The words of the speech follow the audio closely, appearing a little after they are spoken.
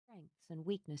and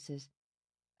weaknesses.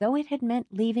 Though it had meant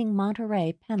leaving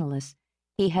Monterey penniless,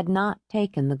 he had not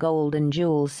taken the gold and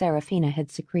jewels Serafina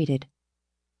had secreted.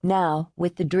 Now,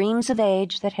 with the dreams of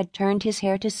age that had turned his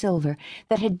hair to silver,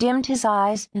 that had dimmed his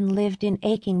eyes and lived in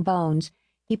aching bones,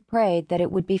 he prayed that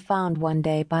it would be found one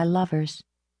day by lovers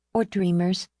or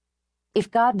dreamers. If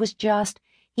God was just,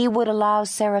 he would allow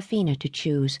Serafina to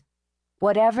choose.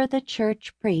 Whatever the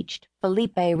church preached,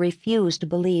 Felipe refused to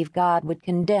believe God would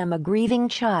condemn a grieving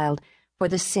child for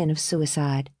the sin of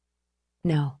suicide.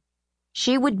 No,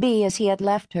 she would be as he had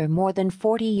left her more than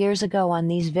 40 years ago on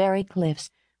these very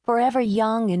cliffs, forever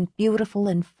young and beautiful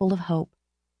and full of hope.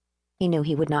 He knew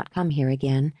he would not come here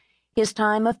again. His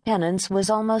time of penance was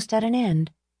almost at an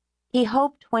end. He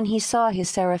hoped when he saw his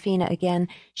Serafina again,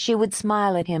 she would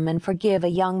smile at him and forgive a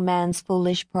young man's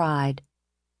foolish pride.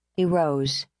 He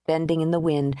rose, bending in the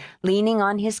wind, leaning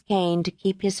on his cane to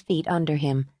keep his feet under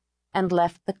him, and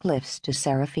left the cliffs to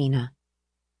Serafina.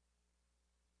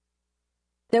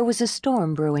 There was a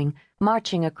storm brewing,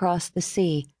 marching across the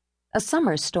sea, a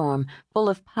summer storm full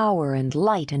of power and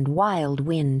light and wild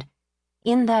wind.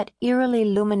 In that eerily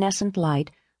luminescent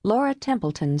light, Laura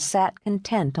Templeton sat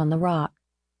content on the rock.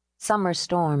 Summer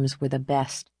storms were the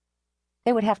best.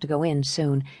 They would have to go in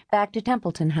soon, back to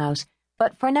Templeton House,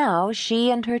 but for now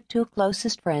she and her 2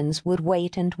 closest friends would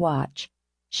wait and watch.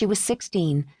 She was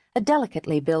 16, a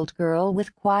delicately built girl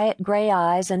with quiet gray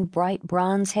eyes and bright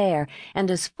bronze hair, and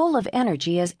as full of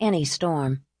energy as any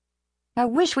storm. "I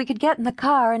wish we could get in the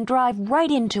car and drive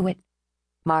right into it."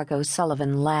 Margot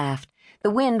Sullivan laughed.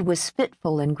 The wind was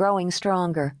fitful and growing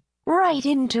stronger. "Right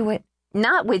into it."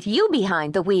 "Not with you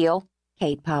behind the wheel,"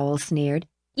 Kate Powell sneered.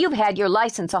 "You've had your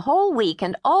license a whole week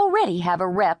and already have a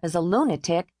rep as a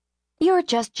lunatic." "You're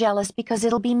just jealous because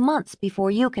it'll be months before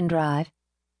you can drive."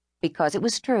 Because it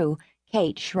was true,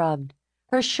 Kate shrugged.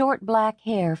 Her short black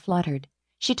hair fluttered.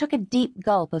 She took a deep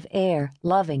gulp of air,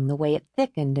 loving the way it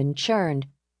thickened and churned.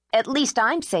 "At least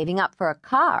I'm saving up for a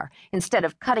car instead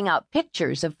of cutting out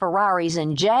pictures of Ferraris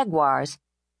and Jaguars."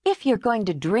 "If you're going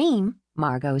to dream,"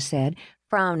 Margot said,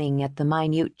 frowning at the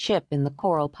minute chip in the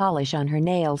coral polish on her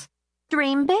nails,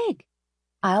 "dream big.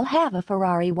 I'll have a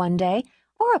Ferrari one day,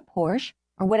 or a Porsche,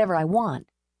 or whatever I want."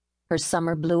 Her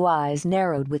summer blue eyes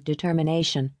narrowed with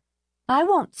determination. "I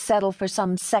won't settle for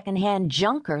some second-hand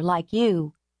junker like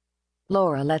you."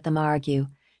 Laura let them argue.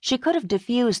 She could have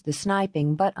diffused the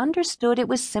sniping, but understood it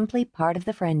was simply part of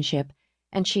the friendship,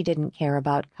 and she didn't care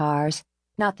about cars.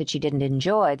 Not that she didn't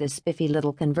enjoy the spiffy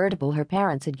little convertible her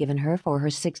parents had given her for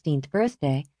her 16th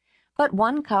birthday, but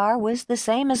one car was the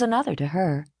same as another to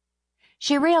her.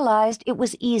 She realized it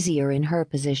was easier in her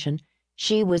position.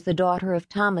 She was the daughter of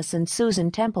Thomas and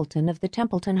Susan Templeton of the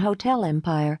Templeton Hotel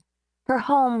empire. Her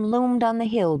home loomed on the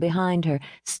hill behind her,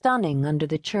 stunning under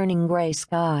the churning gray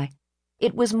sky.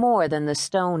 It was more than the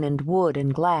stone and wood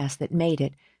and glass that made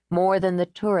it, more than the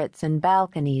turrets and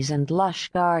balconies and lush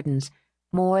gardens,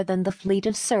 more than the fleet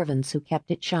of servants who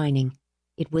kept it shining.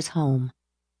 It was home.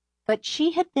 But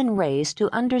she had been raised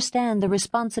to understand the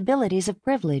responsibilities of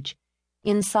privilege.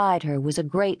 Inside her was a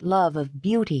great love of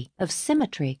beauty, of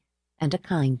symmetry, and a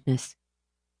kindness.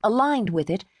 Aligned with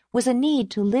it was a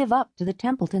need to live up to the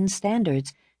Templeton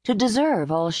standards, to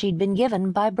deserve all she'd been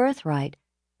given by birthright,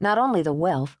 not only the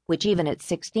wealth, which even at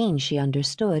 16 she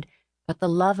understood, but the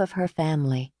love of her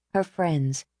family, her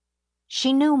friends.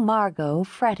 She knew Margot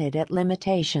fretted at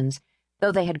limitations.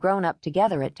 Though they had grown up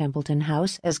together at Templeton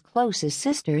House as close as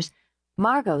sisters,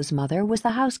 Margot's mother was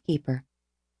the housekeeper.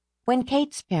 When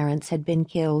Kate's parents had been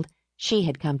killed, she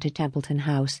had come to Templeton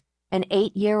House, an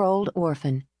 8-year-old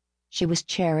orphan. She was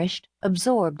cherished,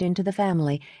 absorbed into the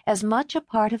family, as much a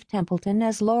part of Templeton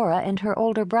as Laura and her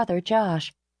older brother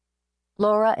Josh.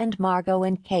 Laura and Margot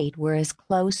and Kate were as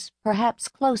close, perhaps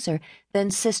closer, than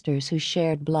sisters who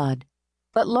shared blood.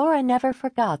 But Laura never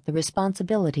forgot the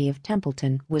responsibility of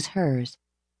Templeton was hers.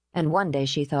 And one day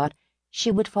she thought she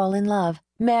would fall in love,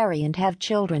 marry and have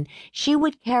children. She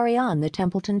would carry on the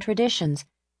Templeton traditions.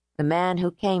 The man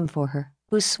who came for her,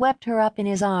 who swept her up in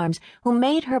his arms, who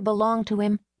made her belong to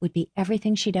him, would be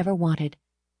everything she'd ever wanted.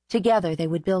 Together they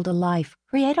would build a life,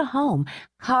 create a home,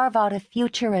 carve out a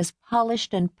future as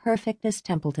polished and perfect as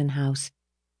Templeton House.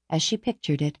 As she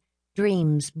pictured it,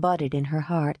 dreams budded in her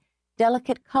heart.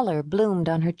 Delicate color bloomed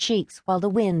on her cheeks while the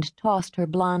wind tossed her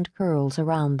blonde curls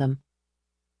around them.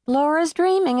 "Laura's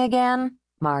dreaming again,"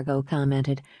 Margot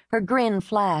commented. Her grin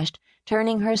flashed,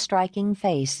 turning her striking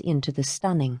face into the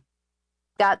stunning.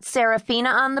 "Got Serafina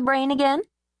on the brain again?"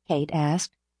 Kate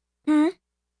asked.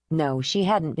 No, she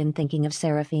hadn't been thinking of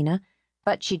Serafina,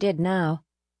 but she did now.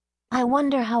 "I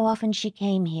wonder how often she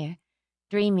came here,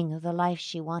 dreaming of the life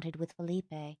she wanted with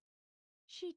Felipe." She